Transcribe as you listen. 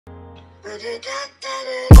He'll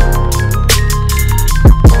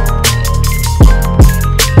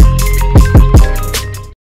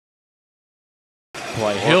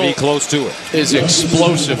be close to it. Is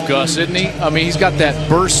explosive, Gus, isn't he? I mean, he's got that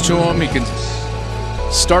burst to him. He can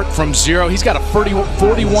start from zero. He's got a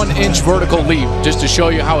 41-inch vertical leap, just to show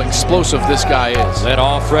you how explosive this guy is. Led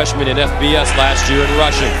all freshmen in FBS last year in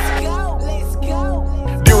rushing.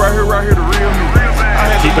 Right here, the real me.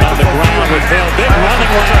 Keep it on the ground with Hill. Big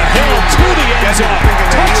running lane. Hill to the end zone.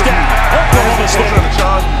 Touchdown, Oklahoma State.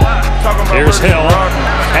 Here's Hill.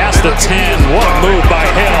 Past the 10. What a move by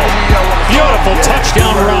Hill. Beautiful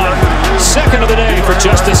touchdown run. Second of the day for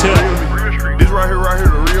Justice Hill. This right here,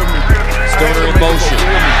 the real me. Stoner in motion.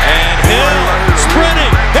 And Hill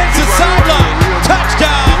sprinting. Hits the sideline.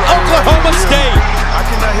 Touchdown, Oklahoma State. I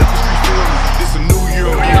cannot hit the street for me. This a new year.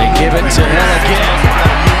 They give it to Hill again.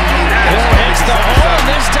 Hill hits the hole.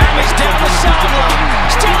 This time he's down the sideline.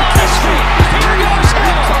 Still on his feet. Here goes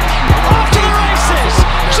Hill. Off to the races.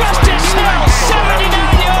 Justice Hill, 79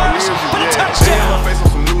 yards, but a touchdown.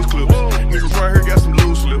 Niggas right here got some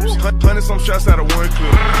loose slips. 100 some shots out of one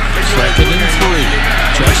clip. Second and 3.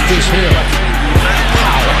 Justice Hill.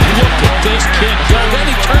 Power. Look at this kid go. Then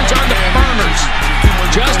he turns on the burners.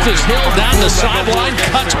 Justice Hill down the sideline,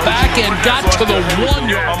 cuts back and got to the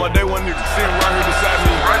 1 yard. On my day one, nigga sitting right here beside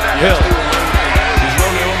me. Hill.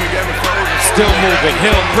 Still moving.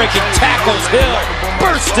 Hill breaking tackles. Hill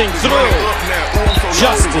bursting through.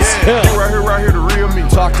 Justice Hill. Right here, the real me.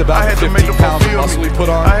 Talked about the 15 pounds of muscle he put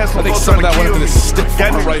on. I think some of that went into this stiff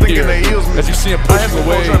arm right here. As you see him pushing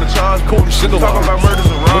away, Colton Schindler.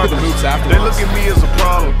 Look at the moves after. They look at me as a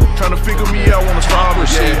problem, trying to figure me out, want to solve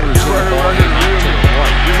it. Yeah, this right here, the real me.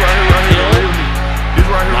 This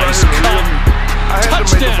right here, Nice the real me. I had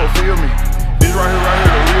to make them feel me. This right here,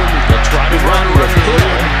 the real me. They'll try to run with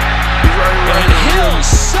Hill. And Hill,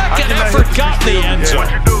 second effort, got the end zone.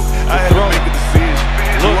 I had to make a decision.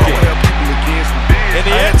 Looking. In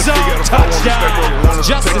the end zone, touchdown.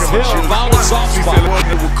 Justice Hill found a soft spot.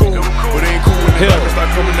 Hill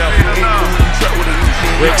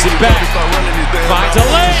breaks it back. Finds a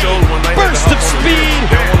lane. Burst of speed.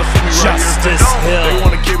 Justice Hill.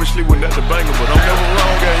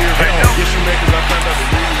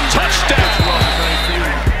 Touchdown.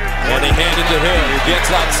 And they hand it to Hill, who gets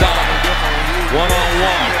outside.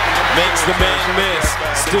 One-on-one. Makes the man miss.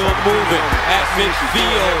 Still moving at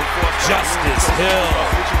midfield. Justice Hill.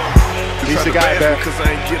 He's the guy that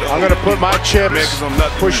I'm going to put my chips,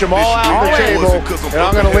 push them all out on the table, and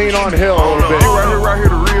I'm going to lean on Hill a little bit. Right here,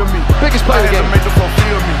 the real me. Biggest play of the game. Make the folks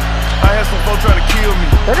feel me. I had some folks trying to kill me.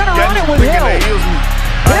 They're going to run it with Hill.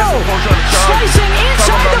 Hill slicing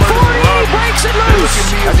inside the 40, breaks it loose.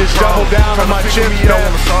 I just doubled down on my chips. First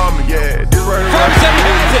and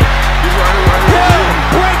has it. Hill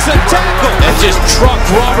breaks a tackle. And just trucked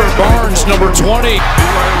Robert Barnes, number 20.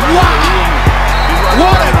 Wow.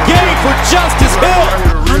 What a game for Justice Hill.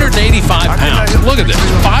 185 pounds. Look at this.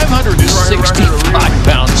 565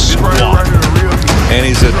 pounds squat. And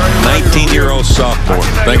he's a 19-year-old sophomore.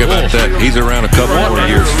 Think about that. He's around a couple more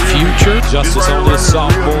years. Future. Justice only a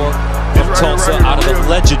sophomore from Tulsa out of the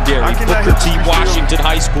legendary Booker T. Washington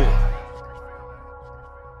High School.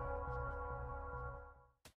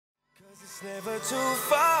 It's never too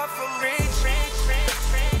far from reach.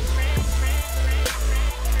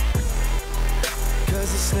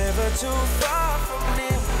 Cause it's never too far from me.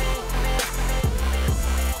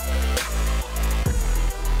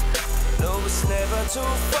 No, it's never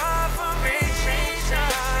too far.